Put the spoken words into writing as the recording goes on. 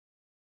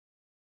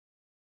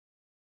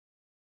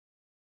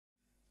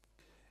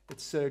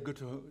It's good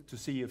to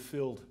see a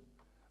filled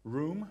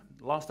room.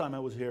 Last time I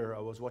was here, I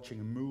was watching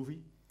a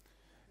movie.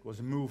 It was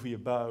a movie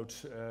about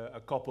a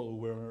couple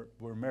who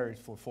were married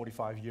for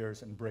 45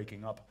 years and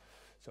breaking up.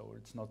 So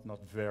it's not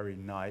very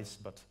nice,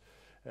 but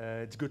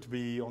it's good to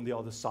be on the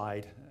other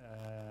side.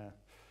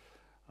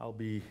 I'll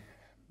be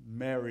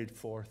married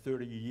for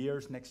 30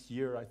 years next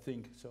year, I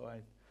think, so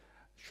I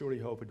surely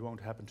hope it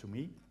won't happen to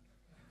me.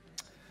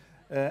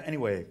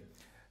 Anyway.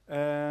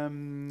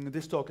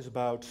 This talk is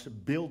about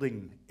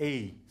building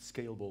a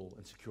scalable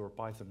and secure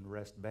Python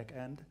REST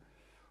backend,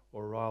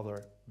 or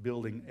rather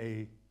building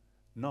a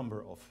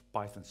number of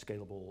Python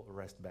scalable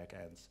REST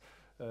backends.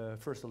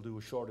 First I'll do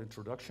a short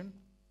introduction.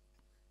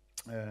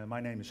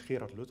 My name is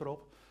Gerard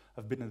Lutterop.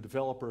 I've been a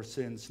developer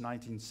since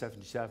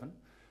 1977.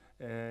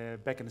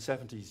 Back in the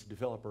 70s,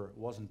 developer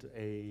wasn't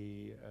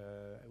an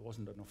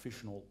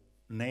official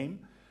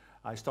name.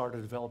 I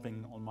started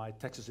developing on my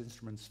Texas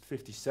Instruments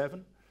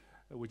 57.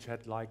 Which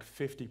had like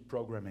 50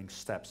 programming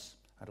steps.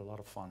 Had a lot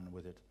of fun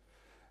with it.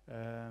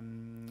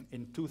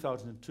 In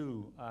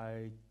 2002,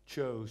 I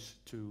chose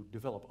to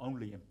develop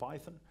only in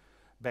Python.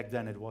 Back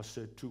then it was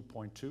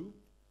 2.2.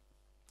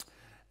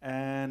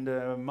 And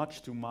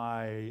much to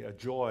my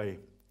joy,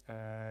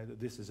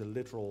 this is a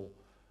literal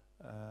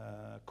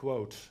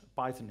quote,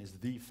 Python is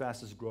the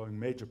fastest growing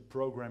major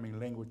programming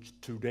language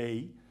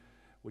today,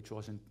 which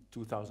was in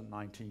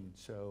 2019.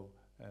 So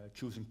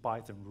choosing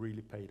Python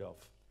really paid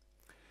off.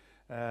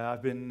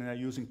 I've been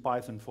using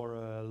Python for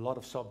a lot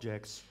of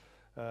subjects,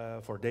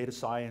 for data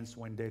science,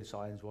 when data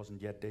science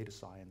wasn't yet data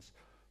science,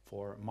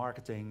 for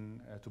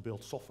marketing, to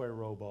build software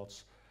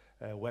robots,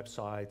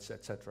 websites,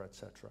 etc.,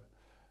 etc.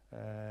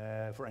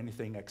 For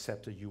anything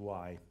except a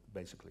UI,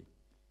 basically.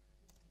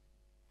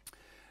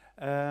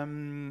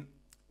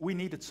 We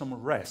needed some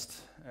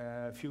rest.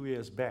 A few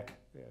years back,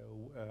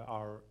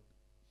 our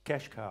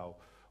cash cow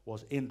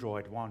was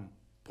Android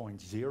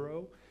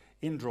 1.0.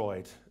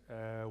 Android,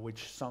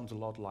 which sounds a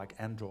lot like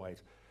Android.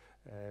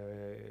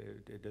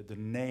 The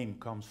name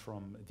comes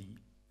from the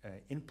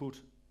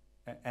input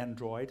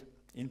Android,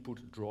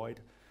 input droid.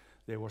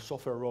 They were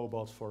software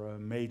robots for a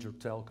major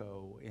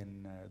telco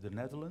in the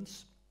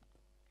Netherlands.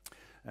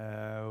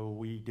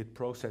 We did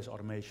process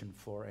automation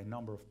for a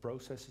number of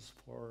processes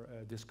for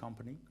this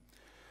company.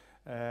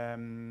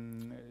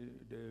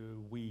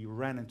 We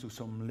ran into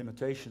some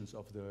limitations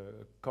of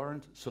the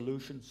current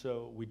solution,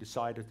 so we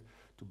decided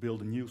to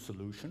build a new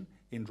solution,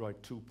 Android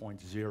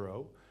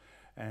 2.0,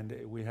 and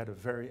we had a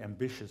very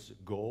ambitious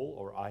goal,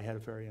 or I had a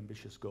very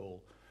ambitious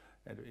goal,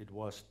 and it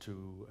was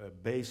to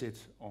base it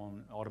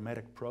on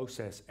automatic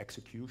process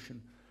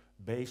execution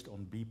based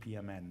on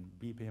BPMN.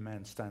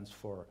 BPMN stands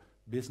for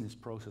Business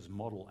Process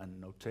Model and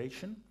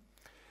Notation,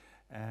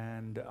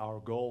 and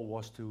our goal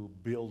was to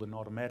build an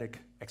automatic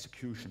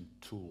execution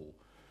tool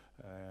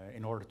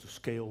in order to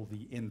scale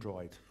the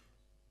Android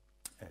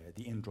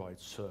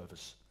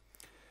service.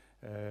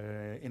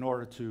 In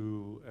order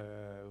to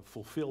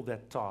fulfill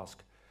that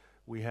task,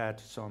 we had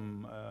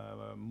some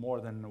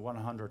more than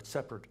 100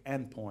 separate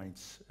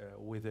endpoints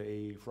with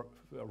a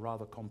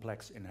rather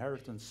complex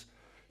inheritance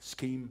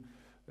scheme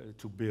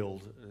to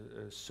build.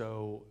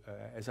 So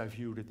as I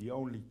viewed it, the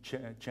only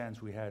chance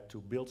we had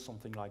to build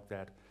something like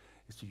that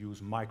is to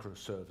use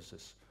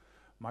microservices.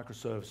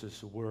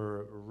 Microservices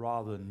were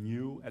rather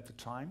new at the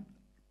time,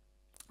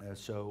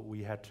 so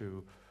we had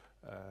to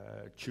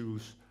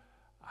choose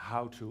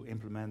how to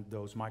implement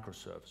those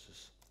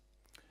microservices.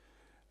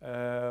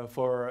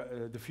 For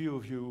the few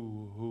of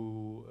you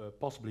who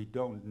possibly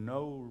don't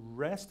know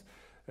REST,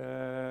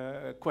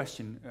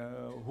 question,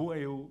 who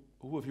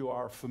of you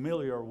are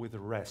familiar with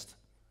REST?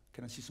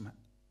 Can I see some?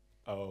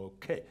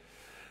 Okay,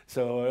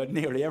 so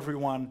nearly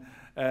everyone.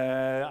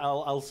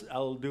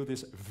 I'll do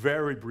this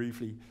very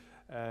briefly.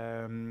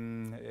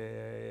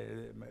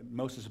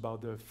 Most is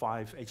about the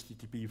 5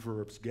 HTTP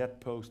verbs: get,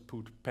 post,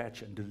 put,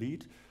 patch, and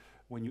delete.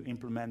 When you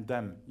implement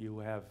them, you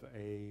have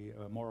a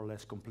more or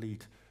less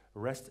complete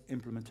REST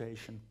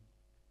implementation.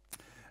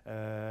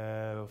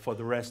 For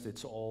the rest,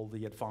 it's all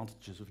the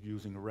advantages of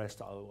using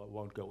REST. I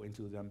won't go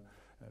into them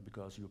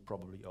because you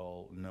probably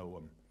all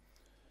know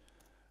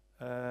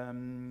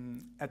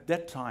them. At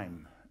that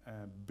time,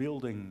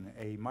 building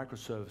a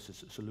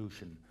microservices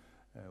solution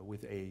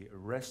with a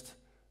REST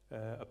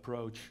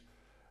approach,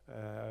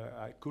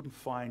 I couldn't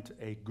find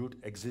a good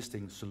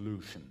existing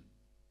solution.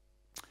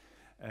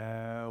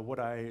 What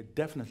I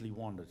definitely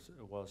wanted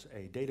was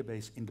a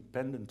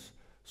database-independent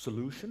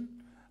solution.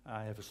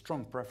 I have a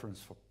strong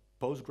preference for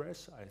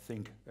Postgres. I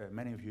think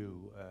many of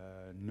you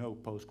know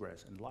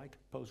Postgres and like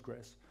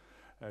Postgres.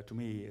 To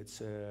me, it's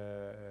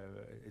a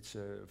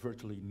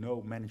virtually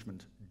no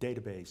management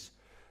database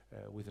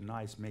with a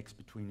nice mix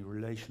between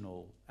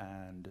relational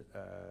and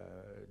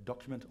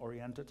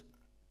document-oriented.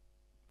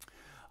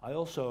 I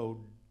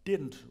also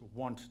didn't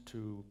want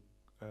to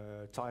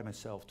tie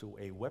myself to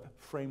a web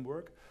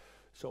framework.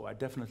 So I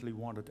definitely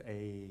wanted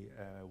a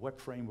web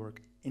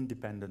framework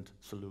independent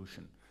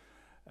solution.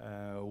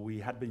 We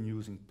had been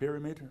using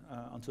Pyramid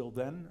until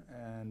then,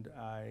 and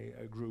I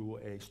grew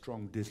a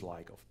strong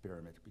dislike of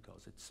Pyramid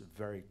because it's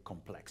very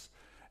complex,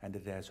 and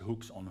it has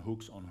hooks on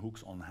hooks on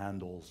hooks on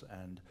handles,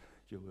 and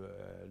you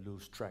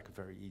lose track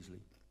very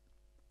easily.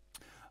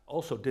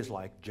 Also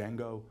dislike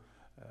Django,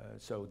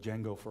 so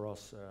Django for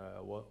us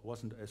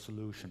wasn't a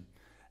solution.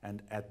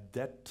 And at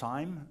that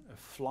time,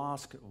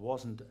 Flask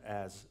wasn't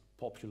as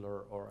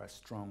popular or as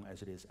strong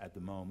as it is at the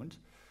moment.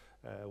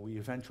 We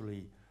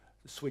eventually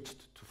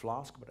switched to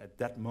Flask, but at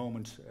that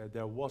moment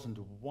there wasn't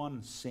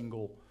one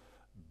single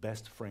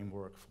best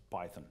framework for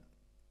Python.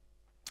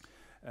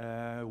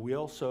 I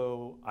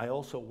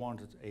also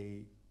wanted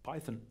a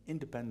Python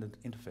independent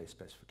interface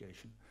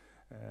specification.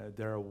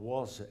 There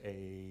was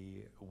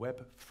a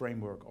web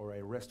framework or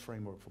a REST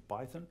framework for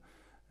Python,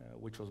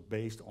 which was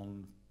based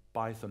on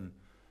Python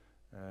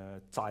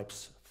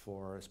types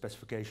for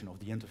specification of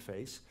the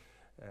interface,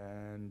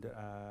 and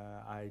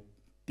I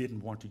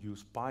didn't want to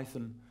use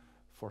Python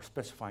for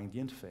specifying the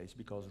interface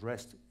because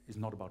REST is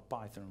not about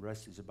Python.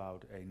 REST is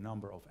about a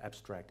number of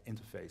abstract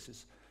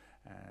interfaces,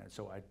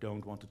 so I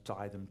don't want to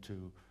tie them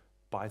to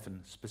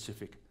Python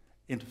specific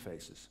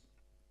interfaces.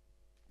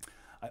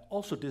 I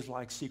also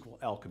dislike SQL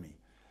Alchemy.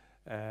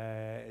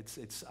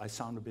 I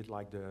sound a bit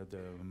like the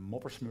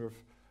Mopper Smurf.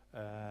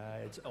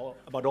 It's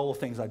about all the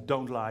things I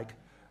don't like,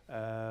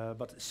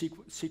 but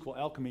SQL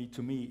Alchemy,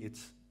 to me,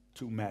 it's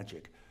too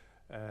magic.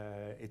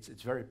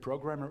 It's very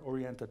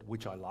programmer-oriented,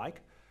 which I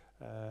like.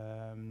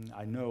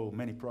 I know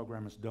many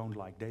programmers don't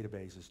like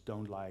databases,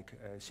 don't like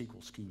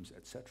SQL schemes,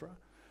 etc.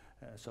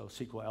 So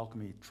SQL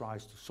Alchemy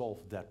tries to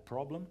solve that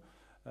problem,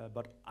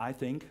 but I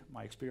think,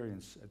 my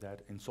experience,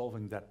 that in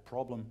solving that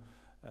problem,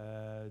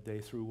 they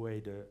threw away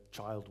the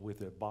child with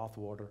the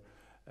bathwater.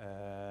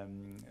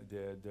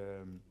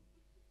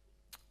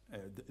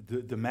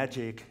 The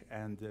magic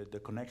and the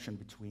connection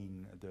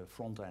between the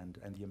front end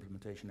and the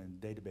implementation and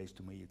the database,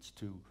 to me, it's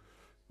too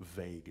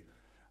vague.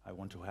 I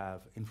want to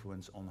have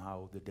influence on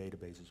how the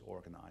database is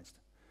organized.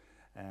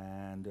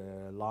 And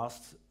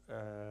last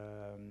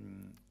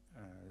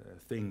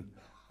thing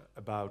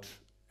about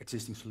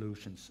existing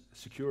solutions,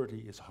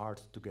 security is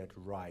hard to get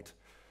right.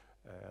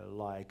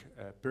 Like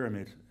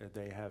Pyramid,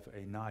 they have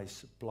a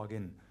nice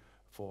plugin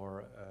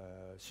for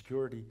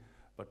security,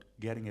 but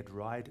getting it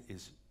right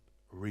is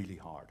really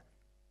hard.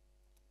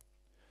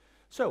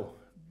 So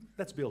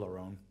let's build our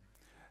own.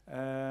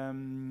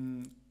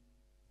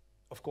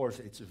 Of course,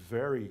 it's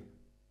very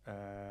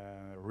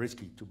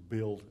risky to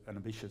build an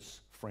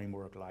ambitious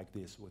framework like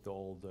this with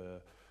all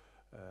the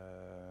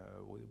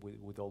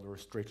with all the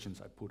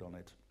restrictions I put on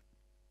it.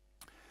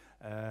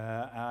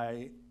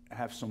 I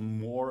have some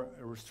more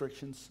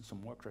restrictions,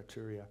 some more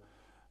criteria.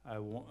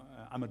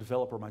 I'm a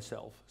developer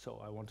myself,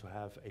 so I want to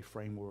have a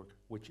framework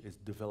which is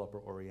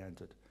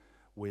developer-oriented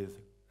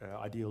with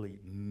ideally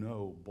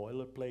no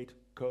boilerplate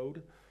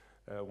code.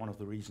 One of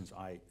the reasons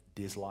I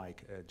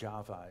dislike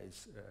Java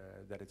is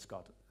that it's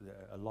got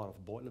a lot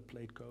of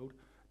boilerplate code.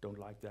 Don't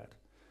like that.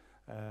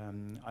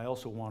 I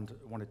also want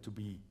it to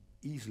be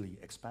easily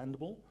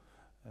expandable.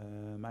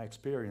 My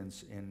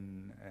experience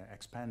in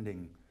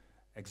expanding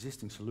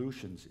existing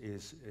solutions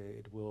is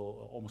it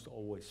will almost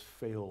always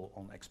fail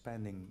on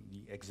expanding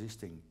the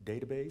existing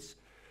database.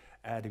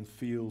 Adding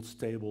fields,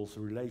 tables,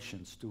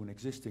 relations to an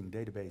existing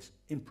database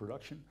in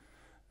production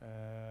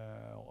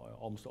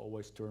almost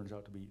always turns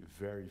out to be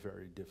very,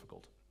 very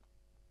difficult.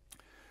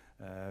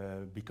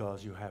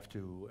 Because you have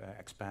to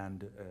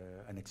expand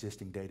an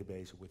existing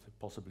database with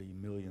possibly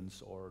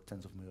millions or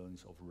tens of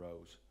millions of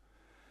rows.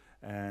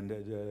 And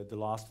the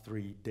last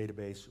three,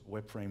 database,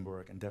 web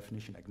framework, and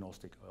definition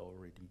agnostic, I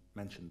already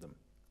mentioned them.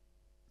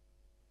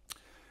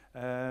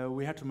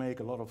 We had to make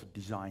a lot of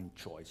design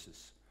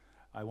choices.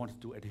 I wanted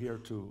to adhere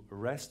to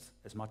REST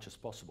as much as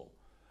possible.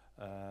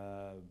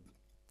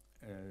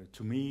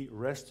 To me,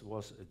 REST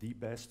was the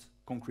best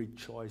concrete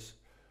choice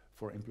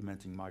for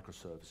implementing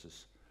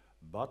microservices.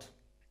 But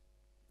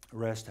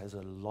REST has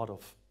a lot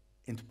of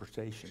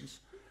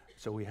interpretations,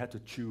 so we had to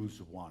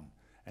choose one.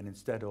 And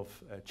instead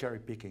of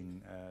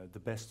cherry-picking the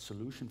best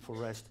solution for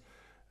REST,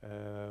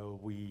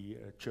 we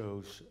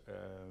chose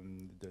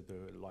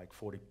the like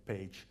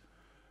 40-page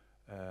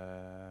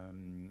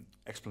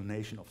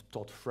explanation of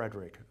Todd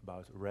Frederick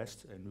about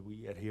REST, and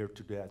we adhered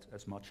to that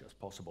as much as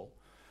possible.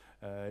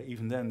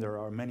 Even then, there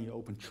are many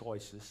open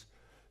choices,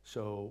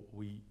 so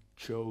we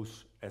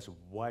chose as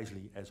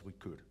wisely as we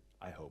could,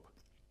 I hope.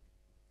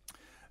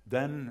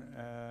 Then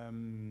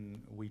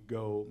we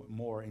go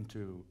more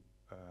into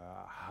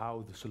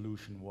how the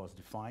solution was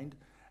defined,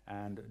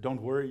 and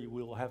don't worry,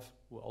 we'll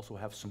also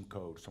have some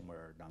code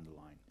somewhere down the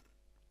line.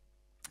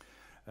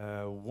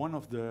 One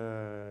of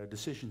the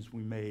decisions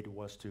we made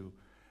was to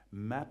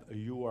map a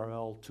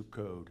URL to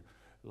code.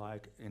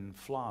 Like in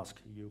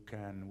Flask, you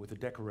can, with a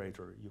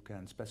decorator, you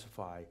can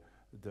specify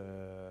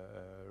the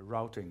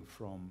routing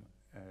from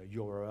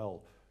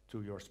URL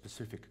to your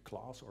specific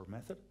class or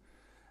method.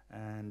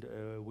 And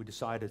we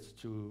decided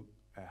to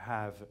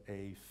have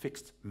a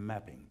fixed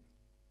mapping.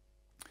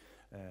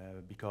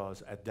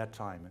 because at that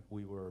time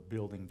we were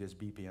building this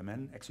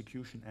BPMN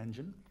execution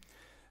engine,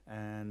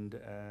 and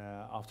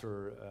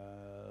after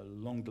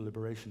long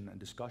deliberation and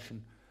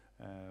discussion,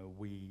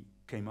 we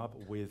came up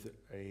with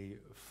a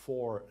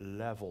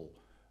 4-level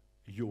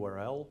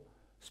URL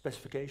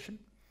specification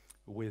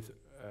with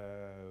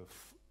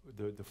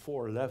the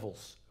 4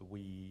 levels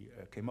we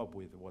came up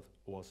with. What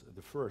was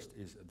the first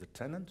is the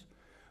tenant,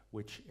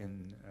 which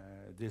in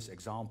this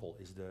example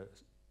is the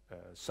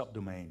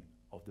subdomain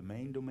of the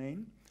main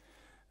domain.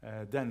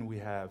 Then we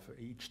have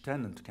each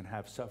tenant can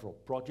have several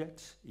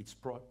projects, each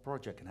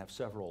project can have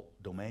several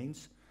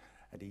domains,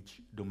 and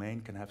each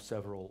domain can have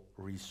several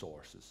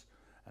resources.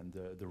 And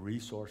the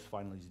resource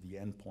finally is the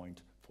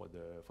endpoint for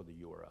the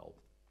URL.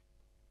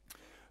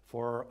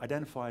 For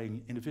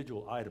identifying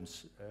individual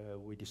items,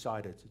 we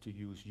decided to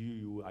use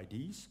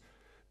UUIDs,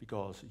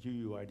 because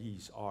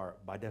UUIDs are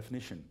by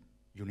definition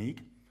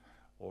unique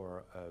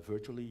or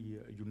virtually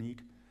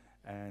unique,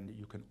 and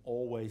you can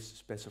always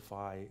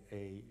specify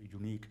a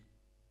unique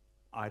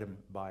item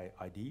by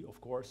ID,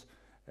 of course,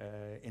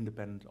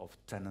 independent of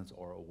tenant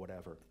or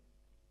whatever.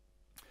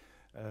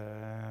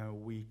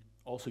 We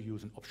also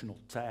use an optional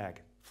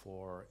tag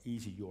for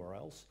easy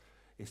URLs.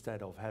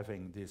 Instead of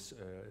having this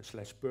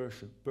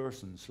 /person/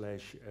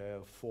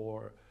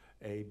 for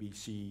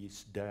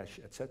ABCs dash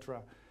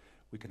etc.,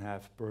 we can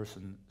have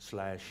person/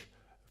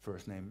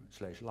 first name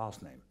 /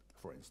 last name,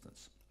 for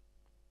instance.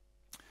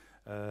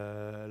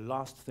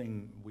 Last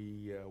thing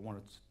we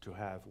wanted to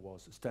have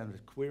was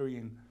standard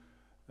querying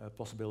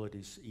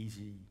possibilities,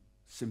 easy,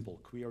 simple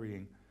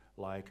querying,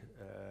 like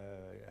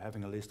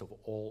having a list of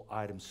all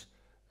items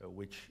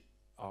which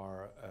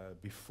are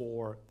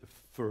before the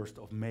 1st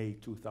of May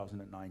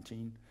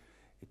 2019.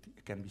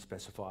 It can be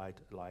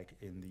specified like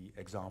in the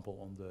example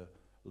on the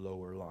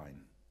lower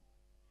line.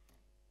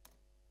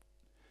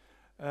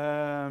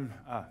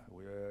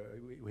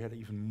 We had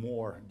even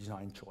more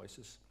design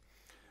choices.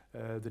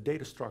 The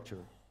data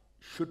structure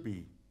should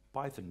be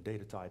Python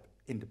data type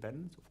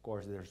independent. Of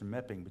course, there's a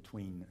mapping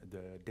between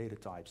the data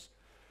types,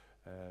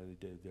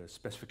 the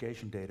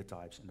specification data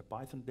types and the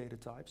Python data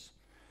types.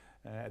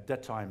 At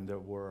that time, there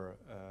were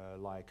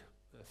like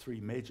 3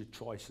 major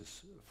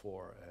choices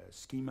for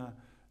schema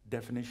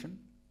definition.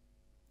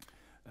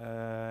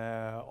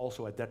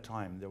 Also at that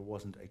time, there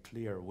wasn't a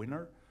clear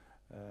winner.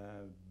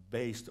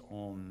 Based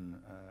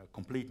on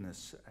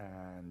completeness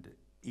and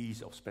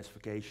ease of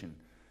specification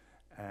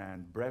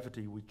and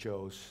brevity, we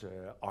chose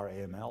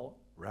RAML,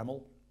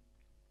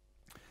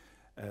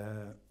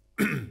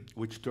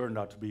 which turned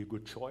out to be a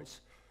good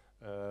choice,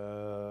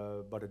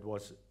 but it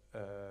was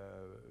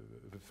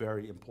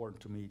very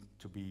important to me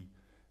to be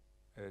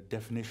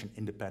definition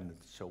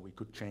independent, so we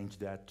could change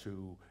that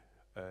to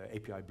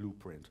API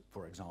blueprint,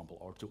 for example,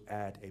 or to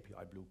add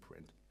API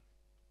blueprint.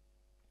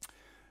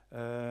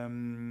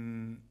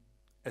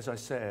 As I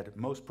said,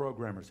 most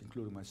programmers,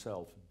 including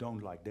myself,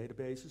 don't like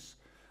databases,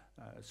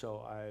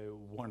 so I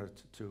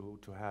wanted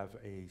to have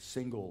a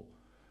single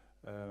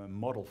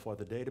model for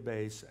the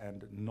database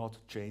and not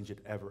change it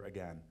ever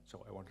again.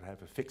 So I wanted to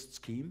have a fixed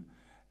scheme,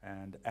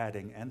 and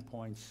adding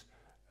endpoints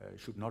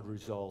should not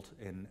result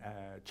in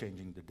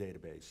changing the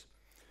database.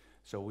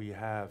 So we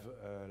have,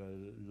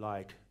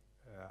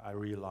 I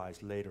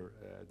realized later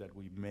that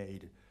we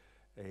made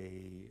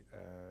a,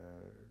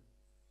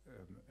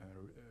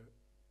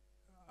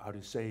 how do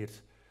you say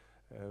it,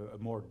 a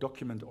more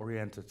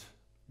document-oriented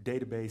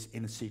database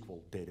in a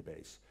SQL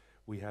database.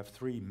 We have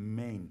 3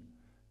 main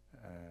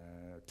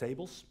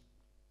tables.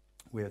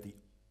 We have the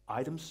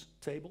items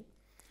table,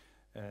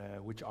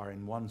 which are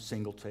in one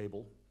single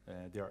table.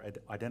 They are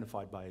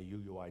identified by a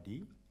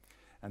UUID,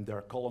 and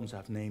their columns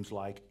have names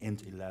like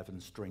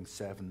int11, string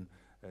 7,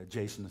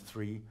 JSON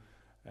 3,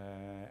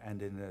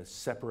 and in a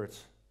separate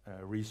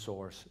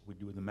resource, we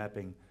do the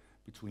mapping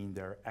between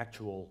their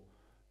actual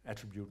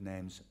attribute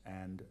names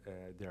and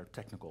their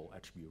technical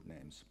attribute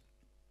names.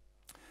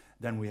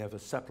 Then we have a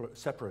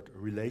separate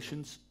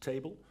relations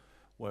table,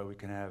 where we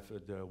can have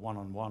the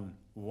one-on-one,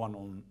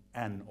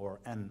 one-on-n, or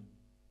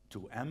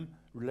n-to-m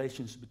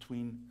relations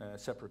between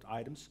separate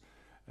items,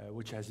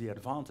 which has the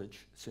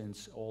advantage,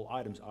 since all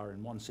items are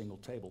in one single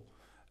table,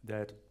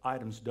 that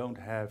items don't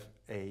have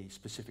a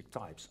specific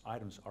types.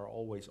 Items are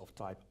always of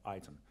type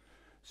item.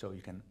 So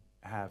you can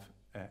have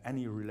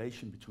any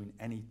relation between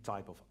any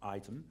type of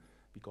item,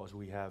 because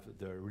we have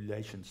the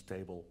relations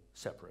table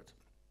separate.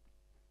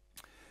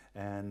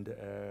 And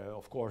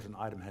of course, an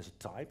item has a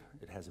type,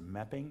 it has a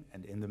mapping,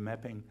 and in the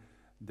mapping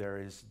there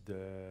is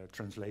the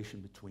translation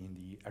between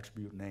the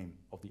attribute name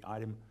of the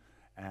item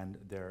and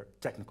their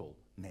technical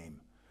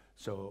name.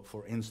 So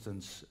for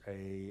instance,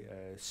 a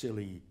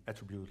silly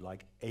attribute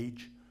like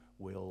age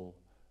will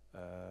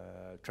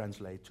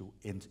translate to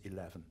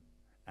int11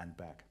 and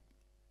back.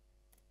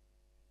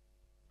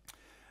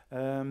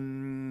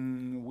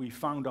 We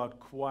found out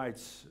quite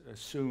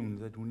soon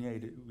that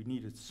we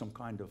needed some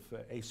kind of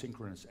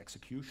asynchronous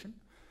execution.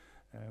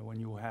 When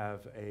you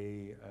have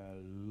a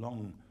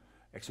long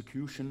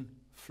execution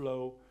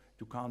flow,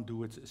 you can't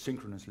do it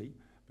synchronously,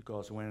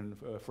 because when,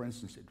 for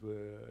instance, it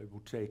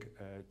would take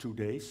 2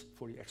 days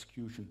for the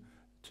execution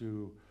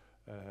to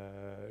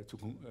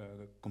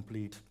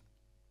complete,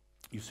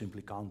 you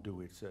simply can't do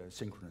it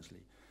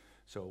synchronously.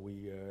 So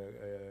we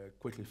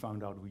quickly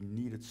found out we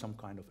needed some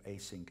kind of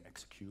async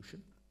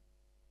execution.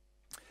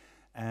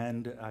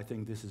 And I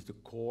think this is the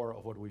core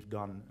of what we've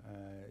done,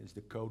 is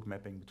the code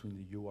mapping between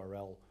the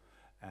URL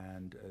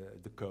and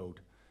the code.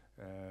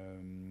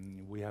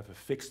 We have a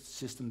fixed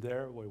system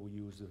there where we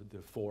use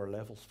the 4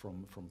 levels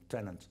from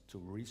tenant to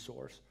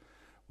resource,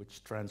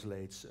 which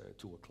translates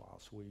to a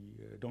class.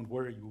 Don't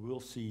worry, you will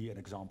see an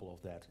example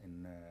of that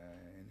in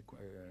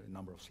a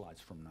number of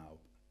slides from now.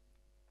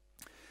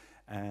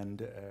 And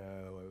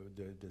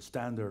the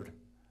standard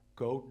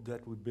code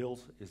that we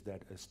built is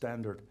that a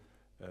standard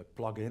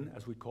plugin,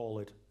 as we call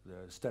it.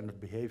 The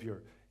standard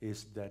behavior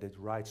is that it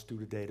writes to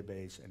the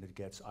database and it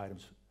gets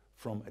items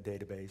from a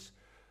database.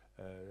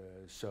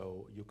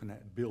 So you can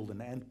build an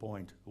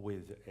endpoint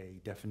with a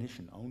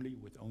definition only,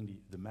 with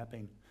only the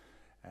mapping,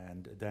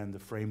 and then the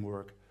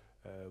framework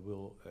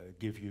will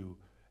give you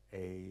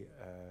a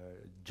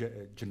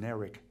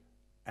generic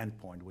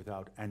endpoint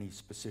without any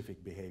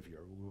specific behavior.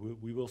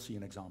 We will see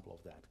an example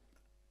of that.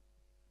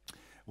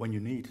 When you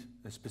need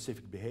a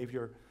specific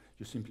behavior,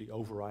 you simply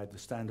override the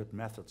standard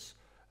methods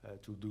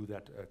to do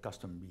that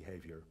custom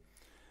behavior.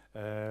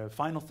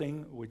 Final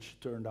thing, which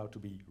turned out to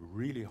be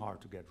really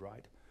hard to get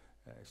right,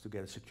 is to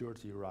get a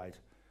security right.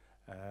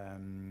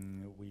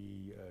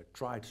 We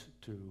tried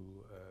to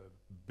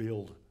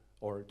build,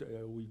 or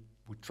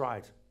we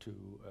tried to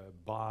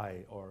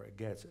buy or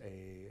get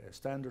a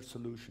standard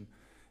solution.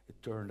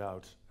 It turned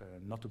out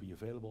not to be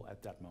available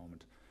at that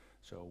moment.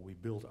 So we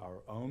built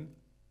our own,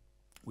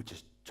 which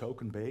is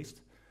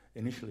token-based.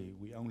 Initially,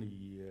 we only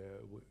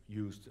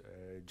used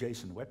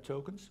JSON web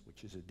tokens,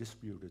 which is a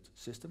distributed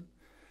system.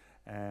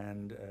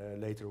 And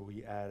later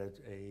we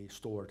added a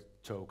stored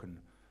token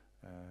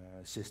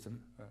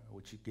system,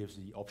 which gives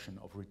the option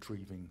of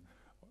retrieving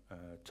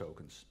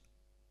tokens.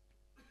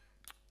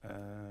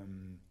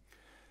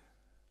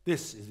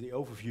 This is the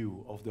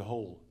overview of the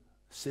whole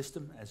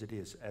system as it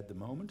is at the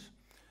moment.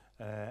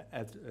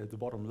 At the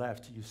bottom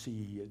left, you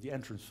see the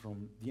entrance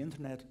from the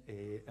internet,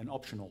 an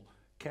optional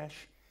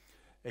cache,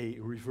 a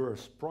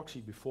reverse proxy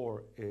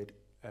before it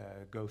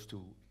goes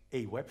to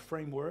a web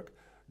framework.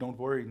 Don't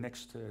worry,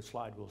 next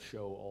slide will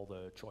show all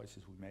the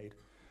choices we made.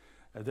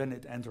 Then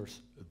it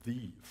enters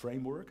the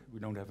framework. We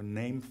don't have a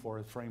name for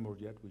a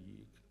framework yet. We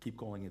keep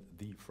calling it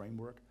the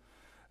framework.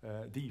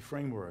 The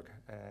framework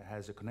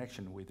has a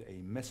connection with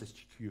a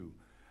message queue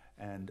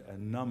and a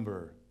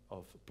number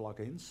of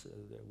plugins.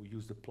 We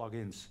use the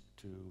plugins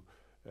to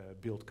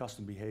build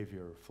custom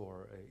behavior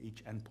for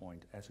each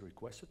endpoint as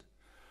requested.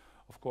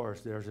 Of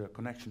course, there's a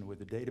connection with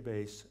the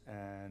database,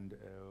 and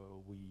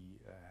we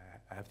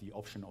have the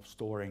option of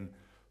storing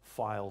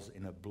files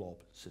in a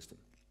blob system.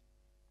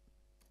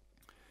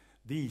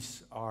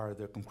 These are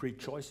the concrete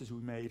choices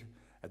we made.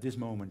 At this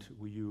moment,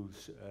 we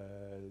use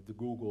the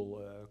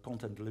Google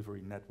Content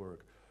Delivery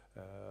Network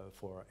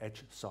for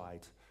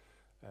edge-side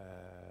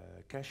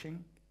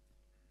caching.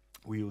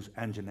 We use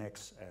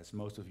Nginx, as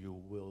most of you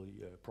will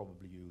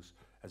probably use,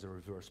 as a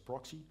reverse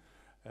proxy.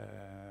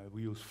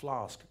 We use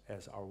Flask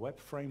as our web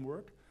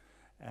framework.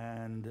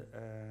 And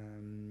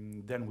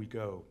then we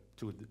go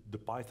to the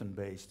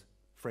Python-based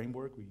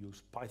framework. We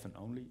use Python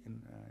only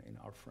in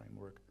our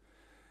framework.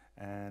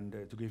 And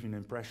to give you an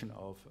impression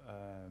of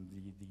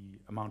the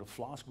amount of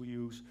Flask we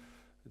use,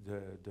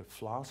 the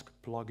Flask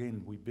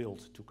plugin we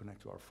built to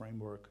connect to our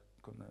framework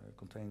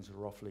contains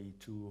roughly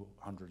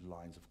 200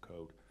 lines of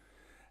code.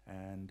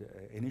 And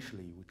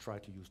initially we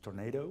tried to use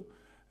Tornado.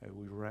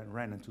 We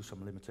ran into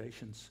some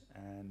limitations,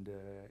 and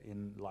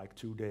in like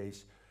 2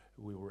 days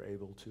we were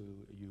able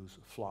to use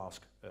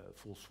Flask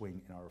full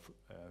swing in our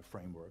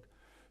framework.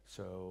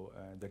 So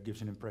that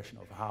gives an impression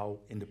of how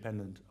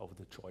independent of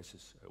the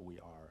choices we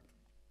are.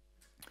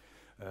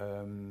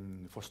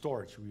 For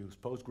storage, we use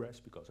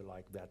Postgres because I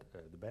like that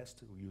the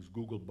best. We use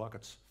Google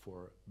Buckets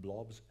for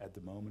blobs at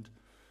the moment,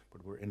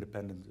 but we're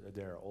independent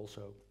there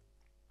also.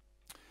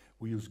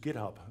 We use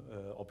GitHub,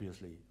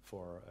 obviously,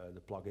 for the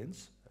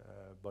plugins,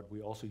 but we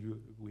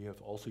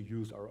have also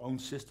used our own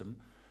system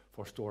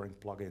for storing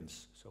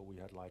plugins. So we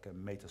had like a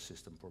meta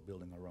system for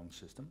building our own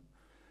system.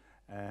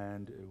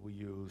 And we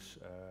use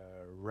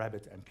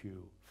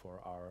RabbitMQ for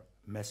our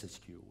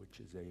message queue, which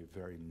is a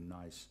very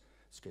nice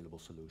scalable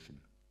solution.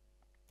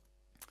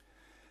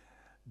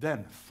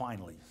 Then,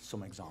 finally,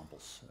 some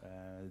examples.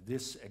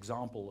 This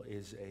example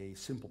is a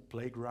simple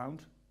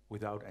playground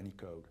without any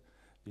code.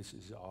 This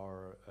is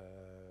our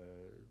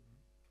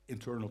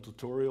internal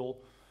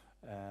tutorial,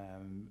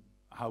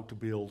 how to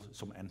build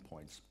some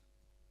endpoints.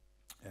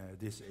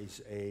 This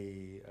is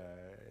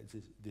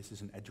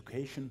an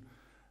education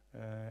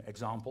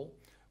example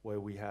where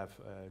we have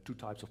 2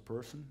 types of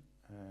person,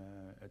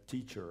 a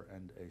teacher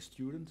and a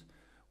student.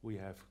 We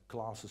have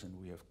classes and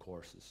we have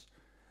courses.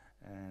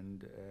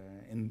 And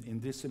in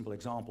this simple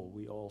example,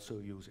 we also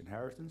use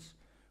inheritance.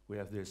 We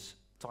have this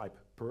type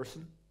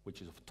person,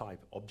 which is of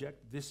type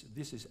object.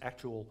 This is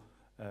actual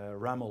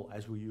RAML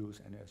as we use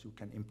and as you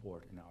can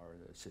import in our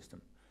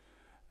system.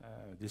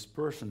 This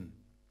person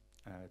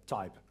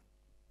type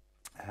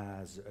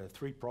has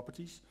 3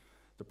 properties.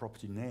 The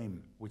property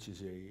name, which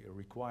is a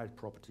required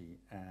property,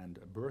 and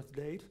a birth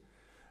date.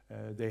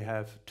 They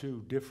have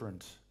 2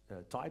 different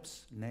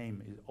types.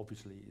 Name is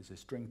obviously is a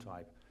string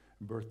type.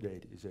 Birth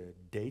date is a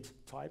date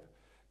type.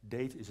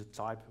 Date is a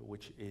type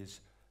which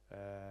is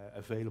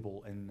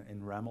available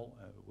in RAML,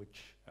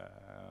 which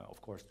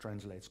of course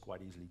translates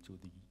quite easily to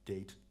the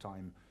date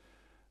time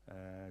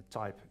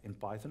type in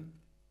Python.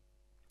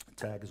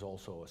 Tag is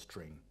also a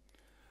string.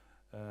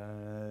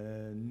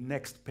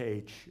 Next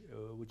page,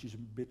 which is a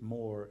bit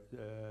more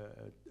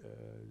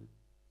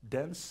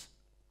dense,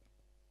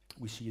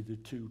 we see the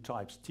 2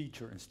 types,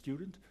 teacher and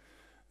student,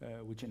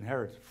 which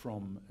inherit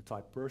from a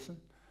type person,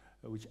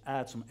 which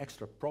add some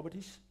extra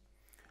properties.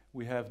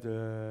 We have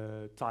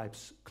the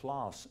types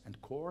class and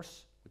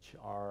course, which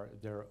are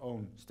their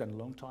own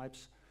standalone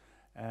types.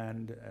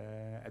 And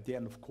at the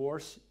end of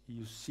course,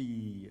 you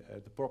see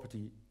the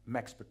property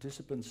max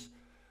participants,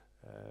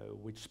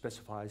 which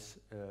specifies,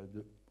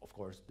 of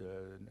course,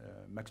 the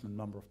maximum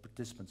number of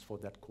participants for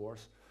that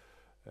course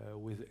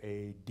with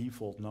a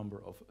default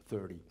number of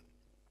 30.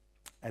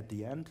 At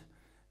the end,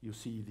 you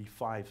see the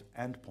 5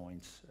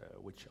 endpoints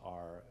which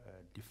are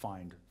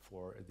defined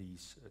for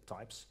these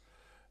types,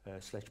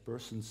 /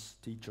 persons,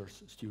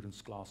 teachers,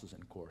 students, classes,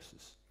 and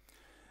courses.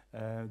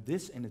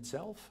 This in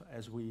itself,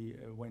 as we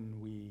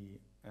when we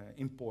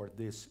import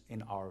this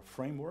in our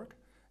framework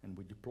and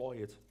we deploy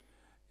it,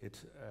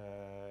 it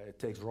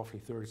takes roughly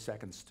 30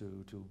 seconds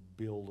to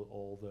build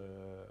all the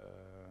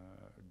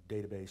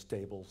database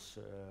tables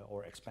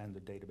or expand the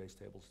database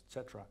tables,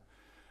 etc.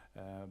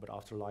 But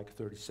after like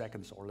 30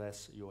 seconds or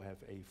less, you have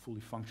a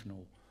fully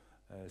functional,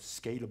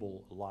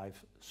 scalable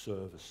live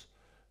service.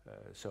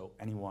 So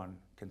anyone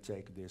can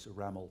take this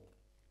RAML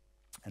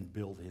and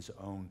build his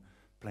own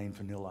plain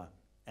vanilla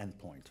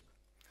endpoint.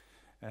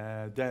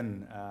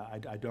 Then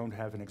I don't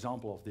have an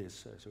example of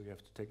this, so you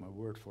have to take my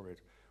word for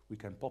it. We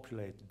can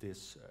populate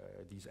this,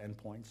 these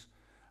endpoints.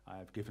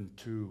 I've given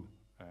two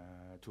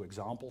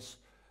examples.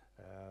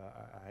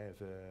 I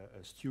have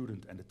a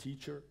student and a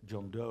teacher,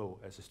 John Doe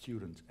as a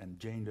student and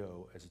Jane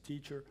Doe as a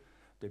teacher.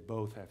 They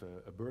both have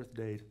a birth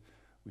date.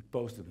 We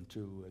post them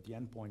to the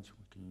endpoints.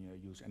 We can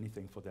use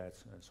anything for that,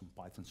 some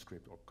Python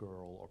script or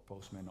curl or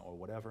Postman or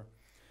whatever.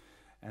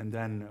 And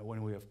then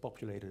when we have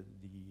populated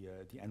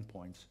the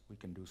endpoints, we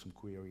can do some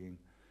querying.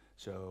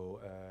 So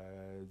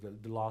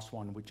the last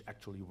one, which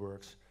actually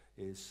works,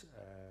 is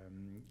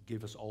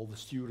give us all the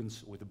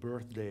students with a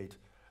birth date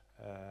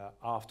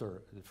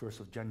after the 1st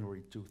of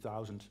January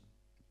 2000.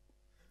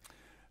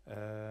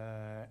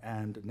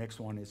 And the next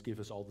one is give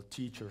us all the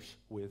teachers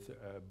with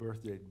a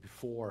birth date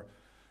before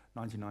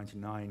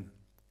 1999,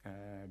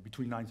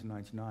 between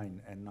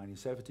 1999 and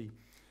 1970,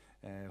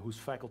 whose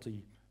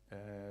faculty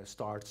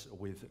starts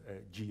with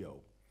Geo.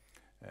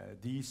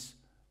 These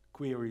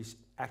queries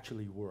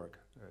actually work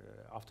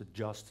after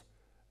just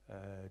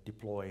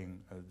deploying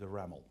the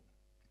RAML.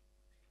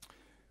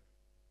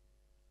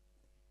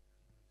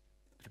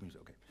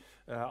 Okay.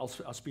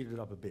 I'll speed it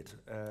up a bit.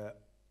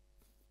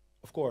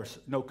 Of course,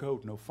 no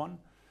code, no fun.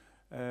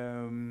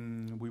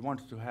 We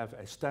wanted to have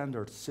a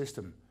standard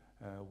system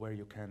where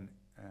you can,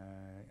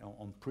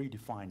 on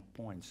predefined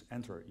points,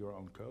 enter your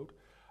own code.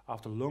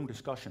 After long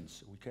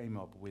discussions, we came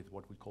up with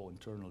what we call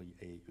internally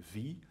a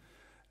V.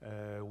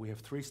 We have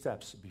 3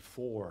 steps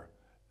before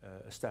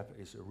a step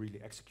is really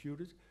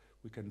executed.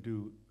 We can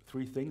do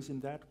 3 things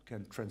in that. We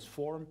can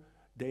transform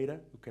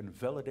data, we can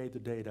validate the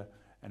data,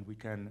 and we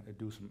can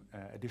do some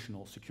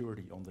additional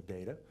security on the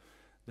data.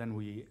 Then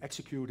we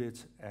execute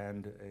it,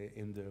 and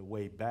in the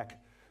way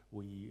back,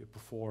 we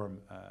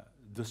perform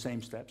the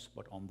same steps,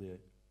 but on the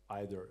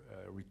either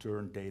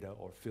return data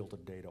or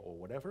filtered data or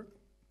whatever.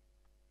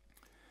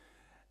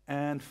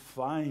 And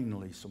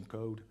finally, some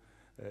code.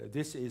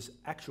 This is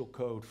actual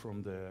code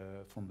from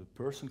the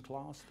person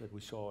class that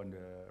we saw in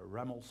the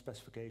RAML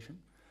specification.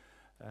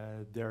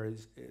 There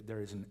is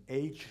an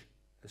age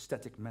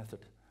static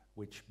method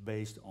which,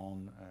 based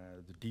on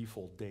the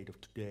default date of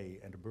today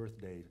and the birth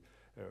date,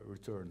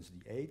 returns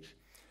the age.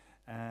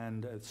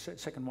 And the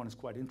second one is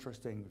quite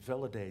interesting,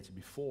 validate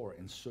before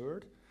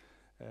insert.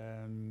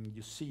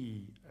 You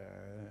see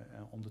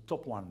on the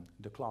top one,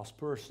 the class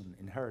person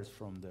inherits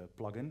from the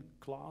plugin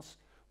class,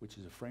 which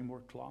is a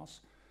framework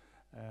class.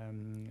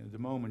 The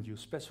moment you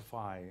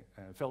specify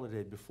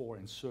validate before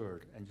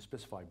insert and you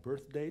specify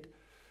birth date,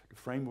 the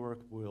framework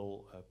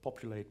will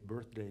populate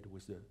birth date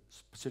with the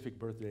specific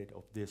birth date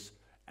of this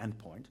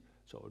endpoint.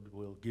 So it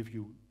will give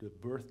you the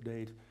birth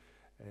date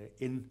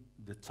in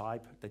the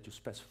type that you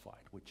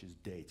specified, which is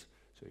date.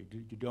 So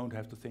you don't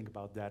have to think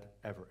about that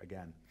ever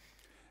again.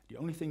 The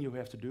only thing you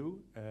have to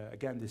do,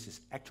 again, this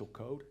is actual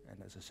code,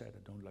 and as I said,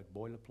 I don't like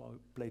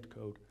boilerplate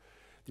code.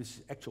 This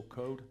is actual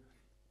code.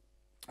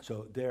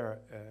 So there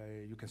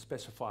you can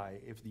specify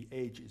if the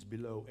age is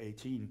below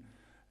 18,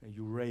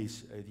 you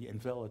raise the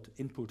invalid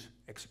input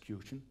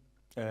exception.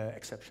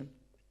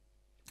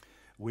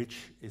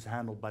 which is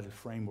handled by the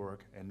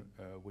framework and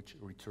which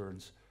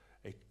returns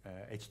a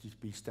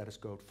HTTP status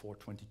code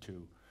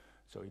 422.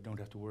 So you don't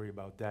have to worry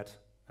about that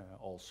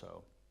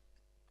also.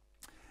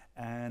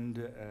 And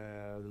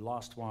the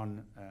last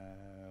one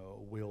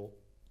will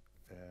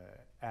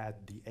add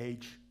the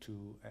age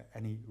to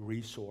any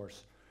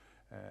resource.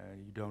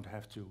 You don't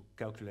have to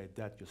calculate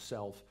that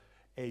yourself.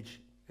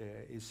 Age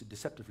is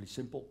deceptively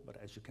simple, but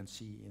as you can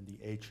see in the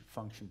age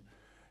function,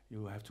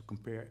 you have to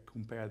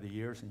compare the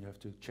years, and you have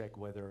to check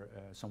whether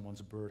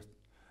someone's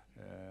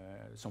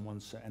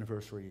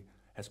anniversary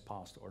has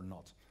passed or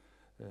not.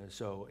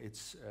 So it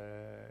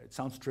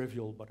sounds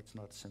trivial, but it's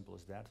not as simple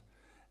as that.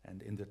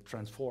 And in the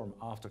transform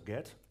after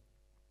get,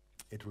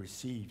 it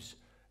receives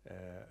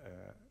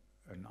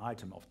an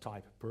item of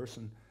type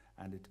person,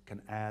 and it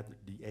can add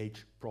the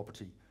age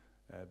property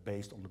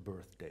based on the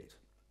birth date.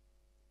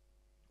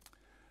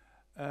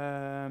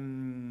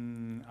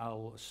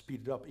 I'll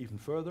speed it up even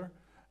further.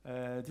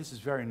 This is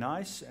very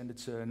nice, and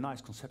it's a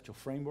nice conceptual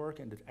framework,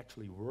 and it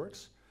actually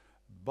works,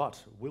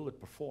 but will it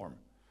perform?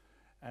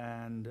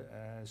 And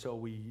so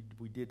we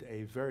did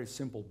a very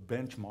simple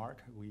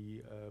benchmark.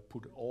 We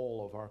put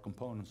all of our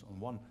components on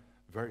one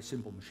very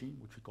simple machine,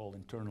 which we call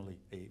internally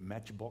a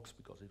matchbox,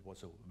 because it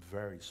was a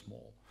very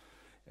small,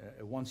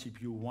 a 1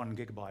 CPU, 1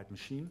 gigabyte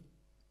machine.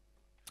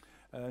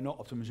 No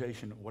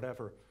optimization,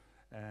 whatever,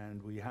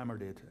 and we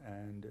hammered it,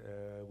 and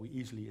we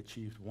easily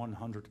achieved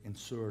 100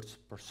 inserts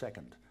per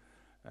second.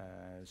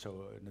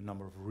 So the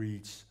number of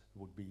reads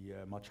would be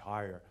much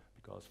higher,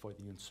 because for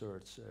the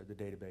inserts, the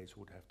database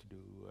would have to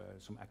do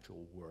some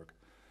actual work.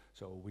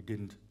 So we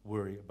didn't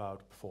worry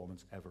about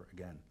performance ever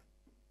again.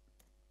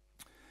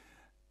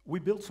 We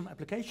built some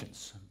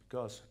applications,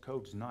 because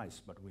code is nice,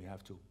 but we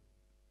have to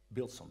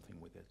build something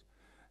with it.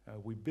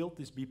 We built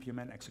this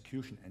BPMN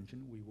execution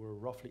engine. We were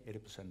roughly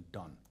 80%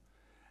 done.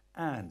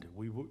 And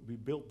we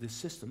built this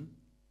system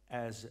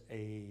as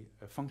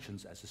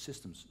functions as a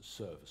systems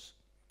service,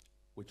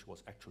 which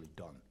was actually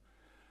done.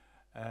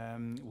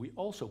 We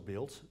also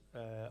built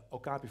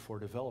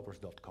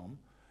okapifordevelopers.com,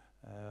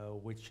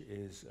 which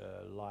is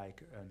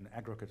like an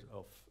aggregate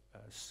of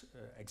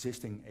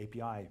existing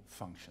API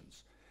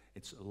functions.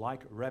 It's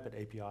like Rapid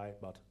API,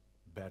 but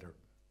better.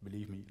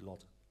 Believe me,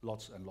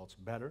 lots and lots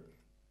better.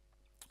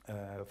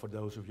 For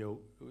those of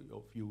you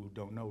who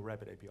don't know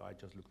Rapid API,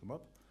 just look them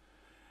up.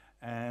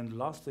 And the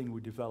last thing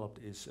we developed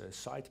is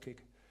Sidekick,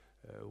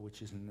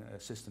 which is an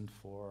assistant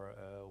for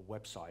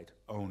website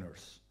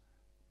owners.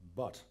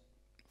 But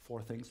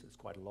 4 things, it's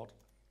quite a lot.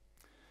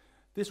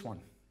 This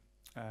one,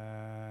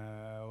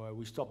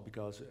 we stopped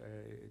because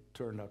it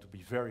turned out to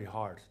be very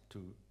hard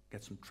to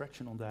get some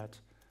traction on that.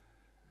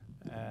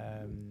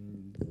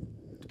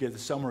 To give the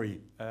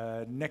summary,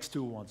 next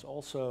 2 ones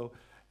also,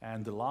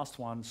 and the last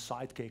one,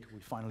 Sidekick, we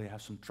finally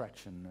have some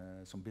traction,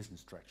 some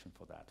business traction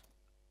for that.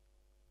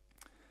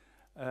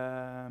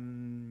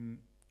 In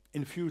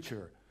the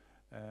future,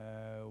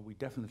 we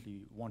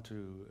definitely want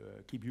to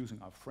keep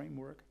using our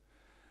framework.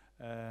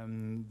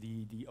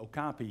 The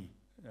Okapi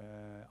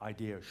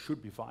idea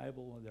should be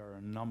viable. There are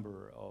a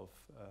number of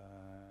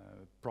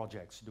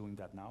projects doing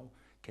that now.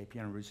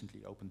 KPN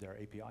recently opened their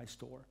API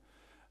store.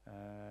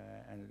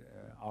 And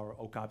our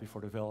Okapi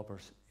for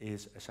developers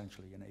is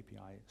essentially an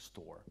API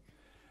store.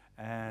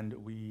 And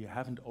we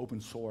haven't open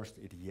sourced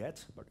it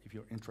yet, but if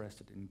you're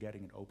interested in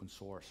getting it open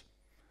source,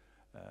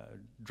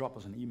 drop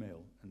us an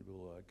email and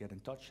we'll get in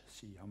touch,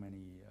 see how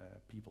many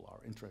people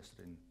are interested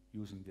in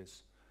using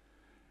this.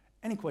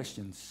 Any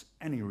questions,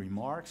 any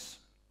remarks?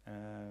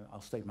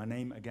 I'll state my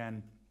name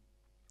again.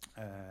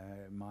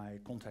 My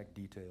contact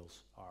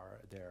details are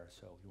there,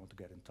 so if you want to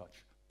get in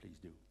touch, please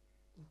do.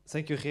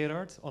 Thank you,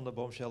 Gerard. On the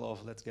bombshell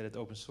of let's get it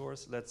open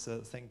source, let's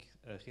thank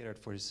Gerard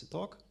for his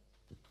talk.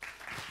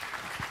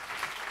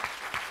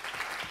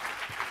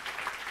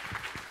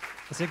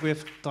 I think we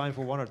have time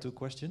for 1 or 2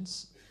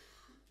 questions.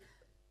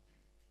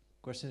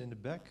 Question in the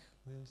back.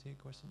 Do you see a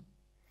question?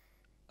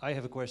 I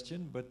have a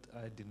question, but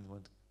I didn't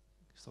want to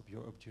stop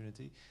your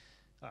opportunity.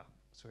 Ah,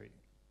 sorry.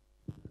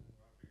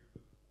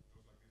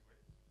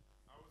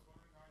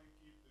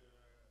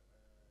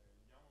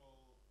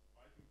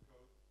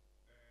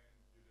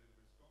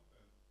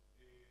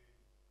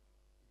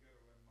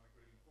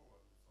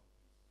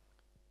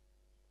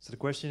 So the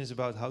question is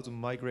about how to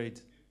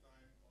migrate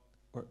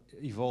or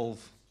evolve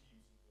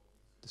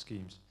the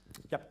schemes.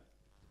 Yep,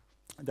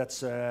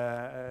 that's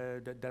a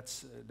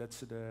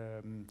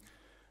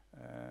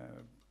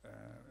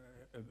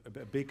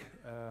big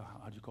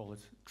how do you call it,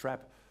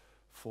 trap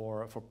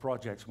for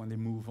projects when they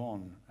move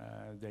on.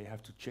 They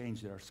have to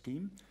change their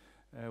scheme.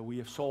 We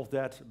have solved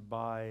that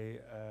by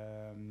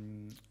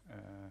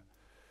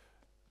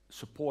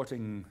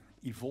supporting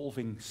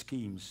evolving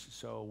schemes.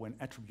 So when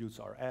attributes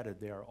are added,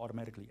 they are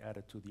automatically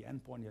added to the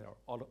endpoint, they are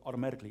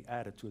automatically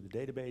added to the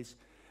database.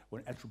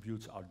 When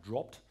attributes are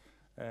dropped,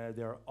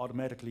 they are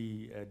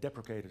automatically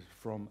deprecated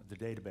from the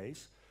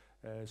database.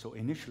 So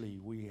initially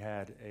we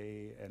had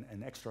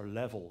an extra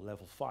level,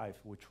 level 5,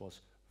 which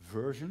was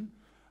version,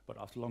 but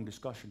after long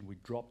discussion we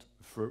dropped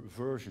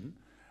version,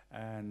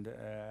 And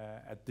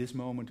at this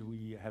moment,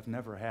 we have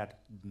never had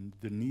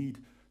the need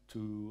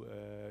to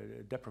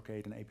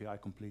deprecate an API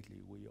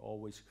completely. We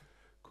always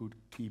could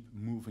keep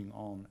moving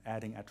on,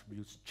 adding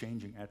attributes,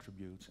 changing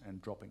attributes,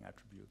 and dropping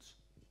attributes.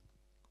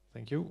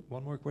 Thank you.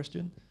 One more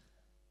question.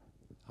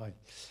 Hi.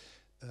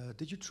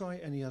 Did you try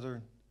any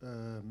other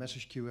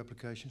message queue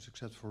applications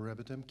except for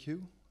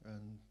RabbitMQ?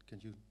 And can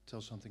you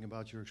tell something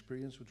about your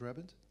experience with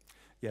Rabbit?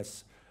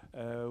 Yes,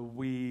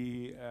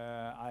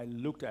 I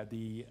looked at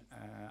the.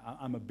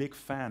 I'm a big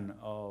fan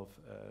of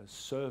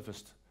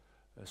serviced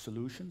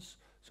solutions,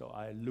 so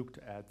I looked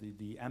at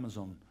the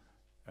Amazon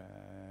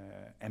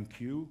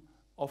MQ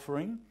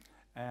offering,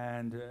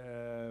 and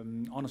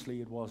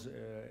honestly, it was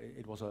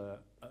a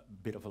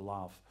bit of a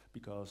laugh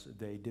because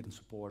they didn't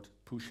support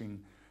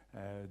pushing.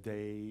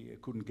 They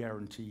couldn't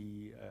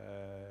guarantee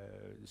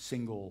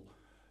single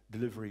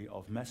delivery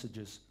of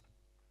messages.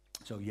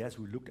 So yes,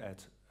 we looked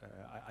at.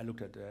 I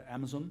looked at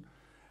Amazon,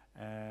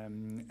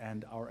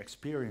 and our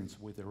experience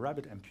with the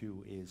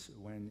RabbitMQ is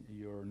when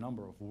your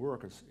number of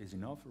workers is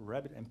enough,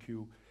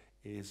 RabbitMQ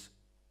is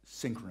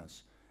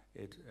synchronous.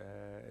 It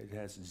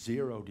has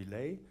zero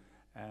delay,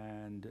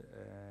 and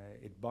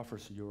it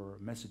buffers your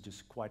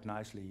messages quite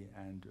nicely.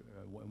 And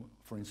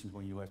for instance,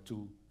 when you have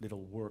two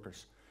little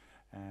workers,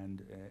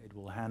 and it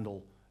will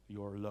handle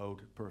your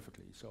load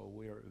perfectly. So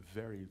we're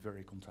very,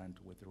 very content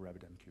with the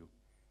RabbitMQ.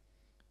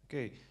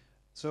 Okay.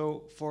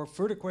 So for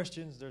further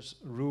questions, there's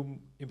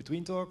room in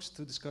between talks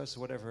to discuss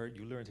whatever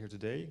you learned here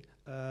today.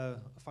 A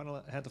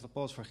final hand of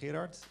applause for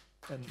Gerard.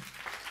 And